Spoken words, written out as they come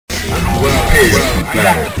I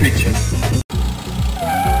got the picture.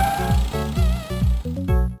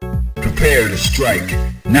 Prepare to strike.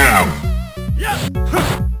 Now!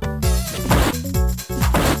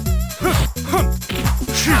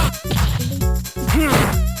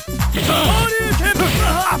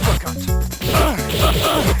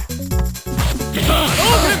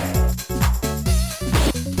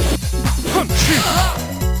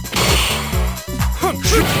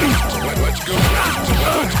 Let's go.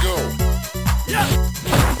 Let's go.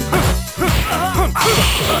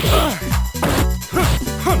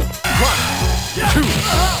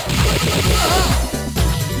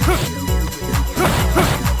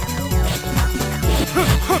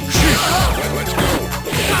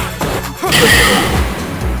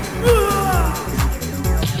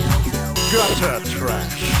 Gutter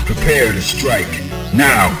trash. Prepare to strike.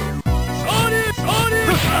 Now!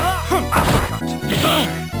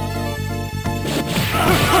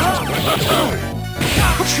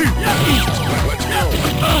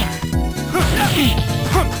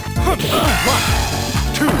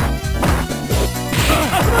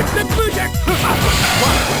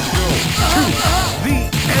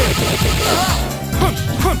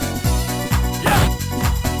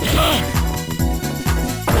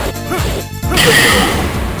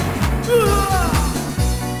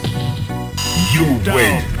 You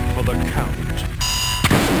win. For the count.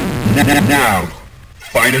 Now,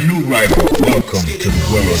 find a new rival. Welcome to the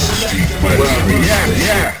world of the street fighters.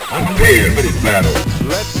 Yeah, I'm prepared for the battle.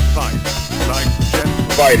 Let's fight like gentlemen.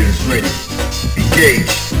 Fighters ready.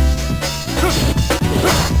 Engage.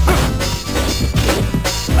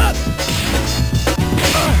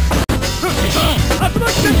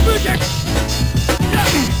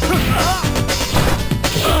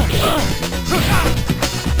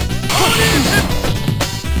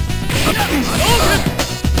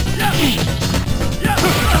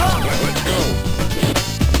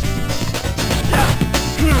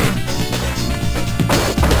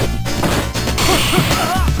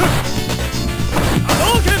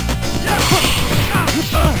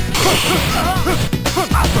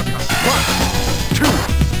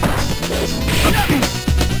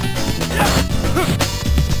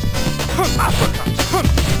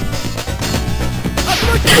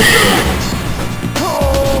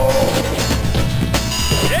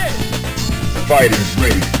 Fighters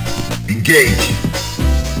ready. Engage.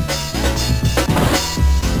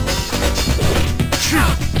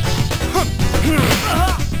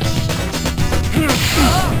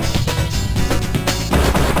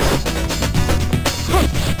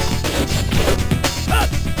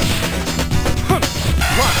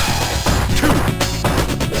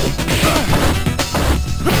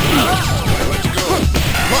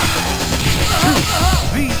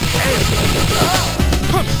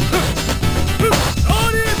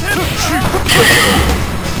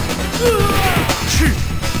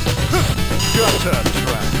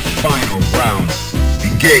 Final round.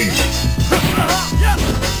 Engage.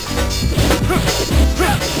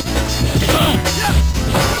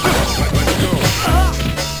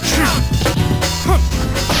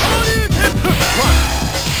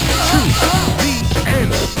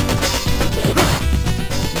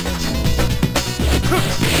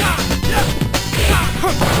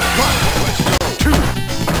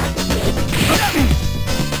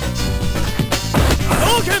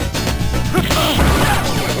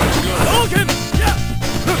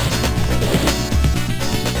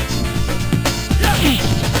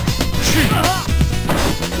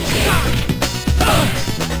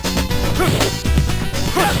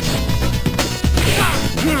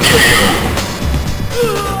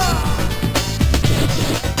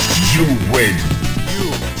 You win. You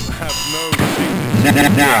have no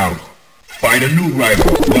dignity. Now, find a new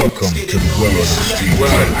rival. Welcome to the world of the street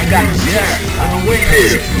fighters. I got the I'm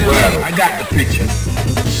prepared for the battle. I got the picture.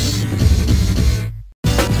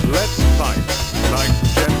 Let's fight like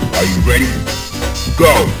gentlemen. Are you ready?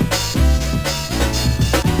 Go!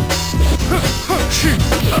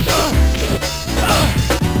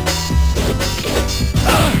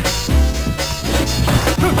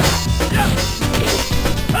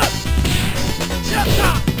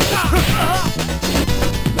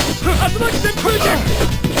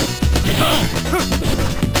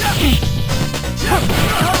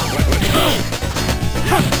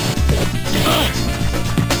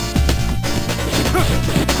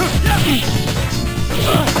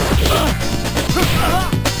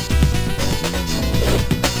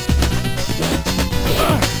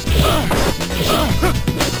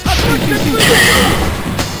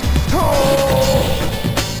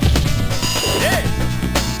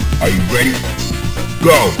 Are you ready?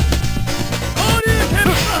 Go!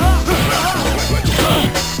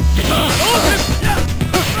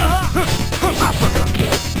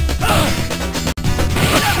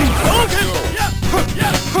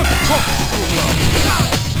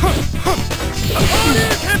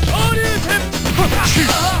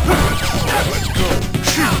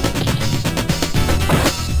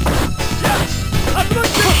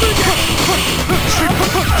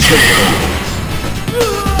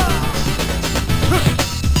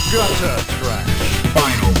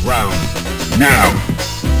 Now.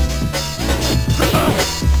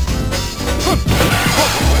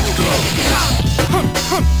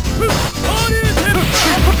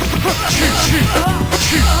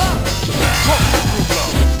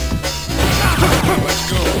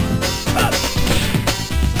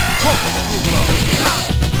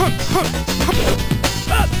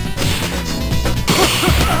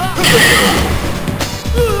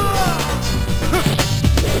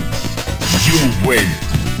 You win.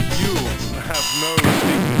 You have no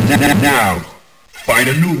dignity. Now, find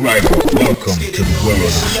a new rival. Welcome to the world of the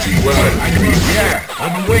street. Well, I mean, yeah,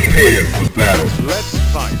 on the way here for battle. Let's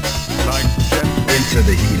fight like gentlemen. Into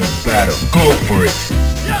the heat of battle. Go for it.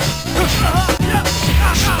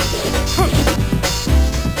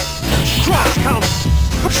 Cross count.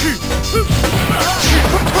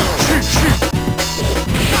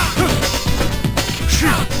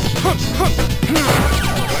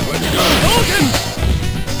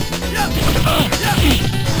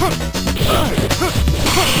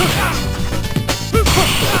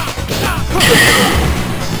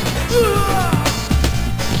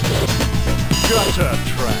 Gutter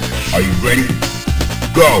trash. Are you ready?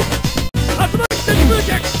 Go.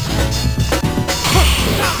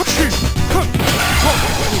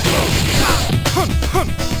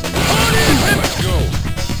 Let's go.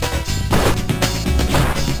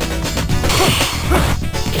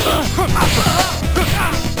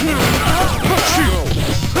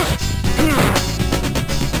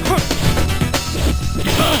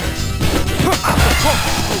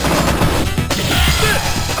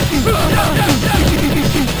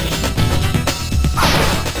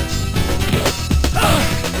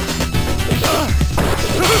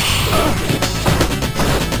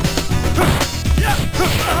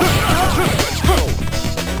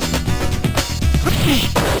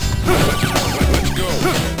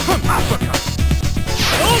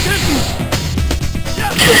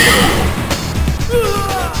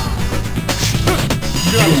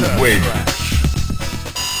 You win.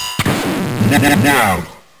 Now,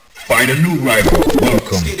 find a new rival.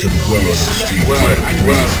 Welcome to the world of the street.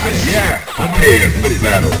 Yeah, prepare for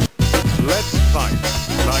battle. Let's fight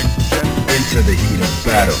like gentlemen. Into the heat of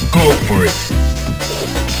battle. Go for it.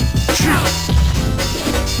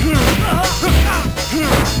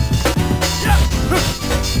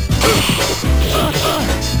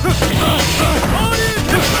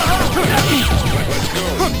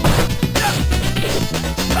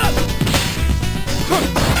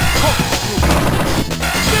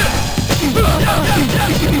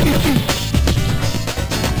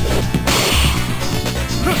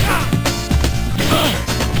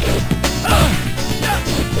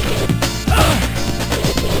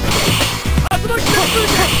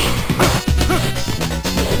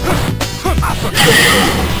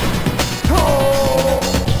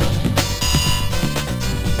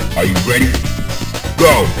 Are you ready?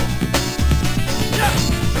 Go!